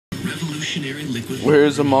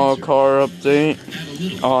Here's a model car update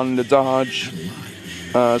on the Dodge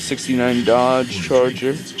 69 Dodge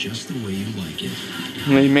Charger.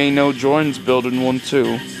 You may know Jordan's building one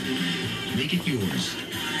too,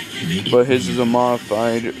 but his is a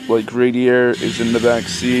modified, like radiator is in the back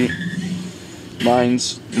seat.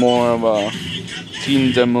 Mine's more of a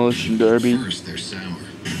Team Demolition Derby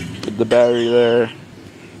with the battery there.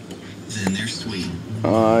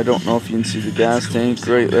 I don't know if you can see the gas tank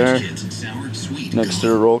right there next to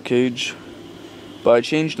the roll cage, but I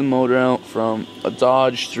changed the motor out from a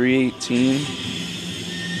Dodge 318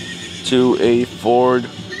 to a Ford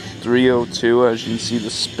 302. As you can see, the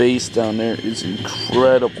space down there is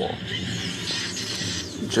incredible.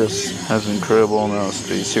 It just has an incredible amount of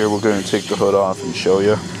space here. We're going to take the hood off and show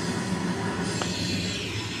you.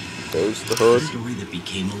 There's the hood.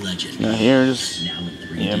 Now here's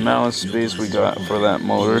the amount of space we got for that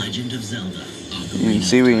motor. You can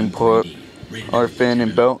see we can put our fan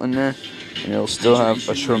and belt in there, and it'll still have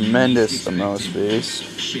a tremendous amount of space.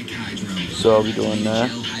 So I'll be doing that.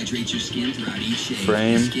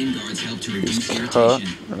 Frame is cut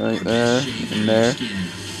right there and there.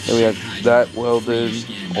 Then we have that welded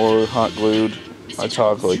or hot glued. I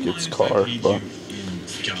talk like it's car, but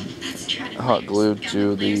hot glued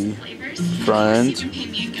to the front end.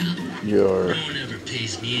 Your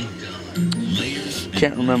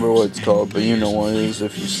can't remember what it's called, but you know what it is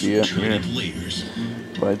if you see it here.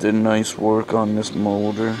 But I did nice work on this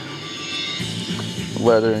motor.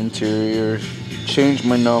 Leather interior. Changed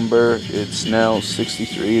my number. It's now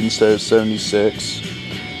 63 instead of 76.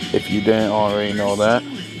 If you didn't already know that.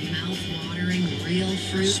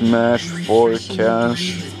 Smash 4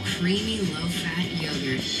 cash.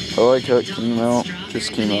 I like how it came out.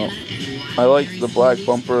 Just came out. I like the black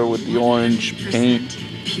bumper with the orange paint,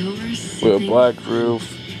 with a black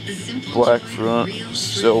roof, black front,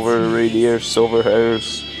 silver radiator, silver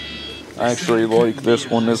headers. I actually like this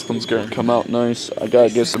one. This one's going to come out nice. I got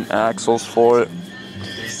to get some axles for it.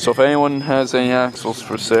 So if anyone has any axles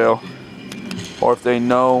for sale, or if they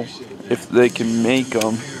know if they can make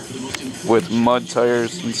them with mud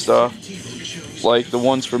tires and stuff, like the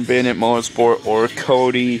ones from Bandit Motorsport or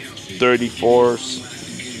Cody 34s,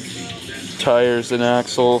 tires and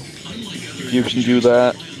axle, you can do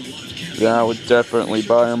that, then I would definitely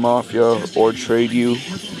buy them off you or trade you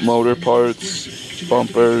motor parts,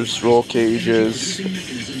 bumpers, roll cages,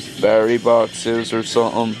 battery boxes or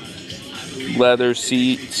something, leather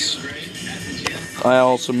seats. I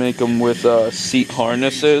also make them with seat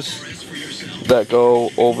harnesses that go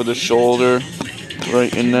over the shoulder,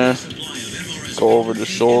 right in there, go over the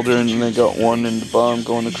shoulder, and then they got one in the bottom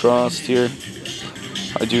going across here.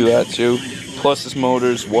 I do that too. Plus this motor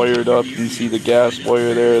is wired up. You can see the gas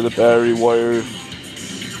wire there, the battery wire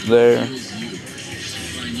there.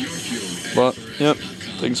 But, yep,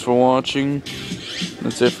 thanks for watching.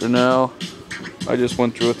 That's it for now. I just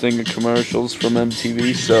went through a thing of commercials from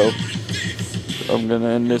MTV, so I'm gonna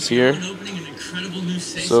end this here.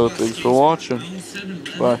 So thanks for watching.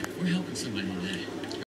 Bye.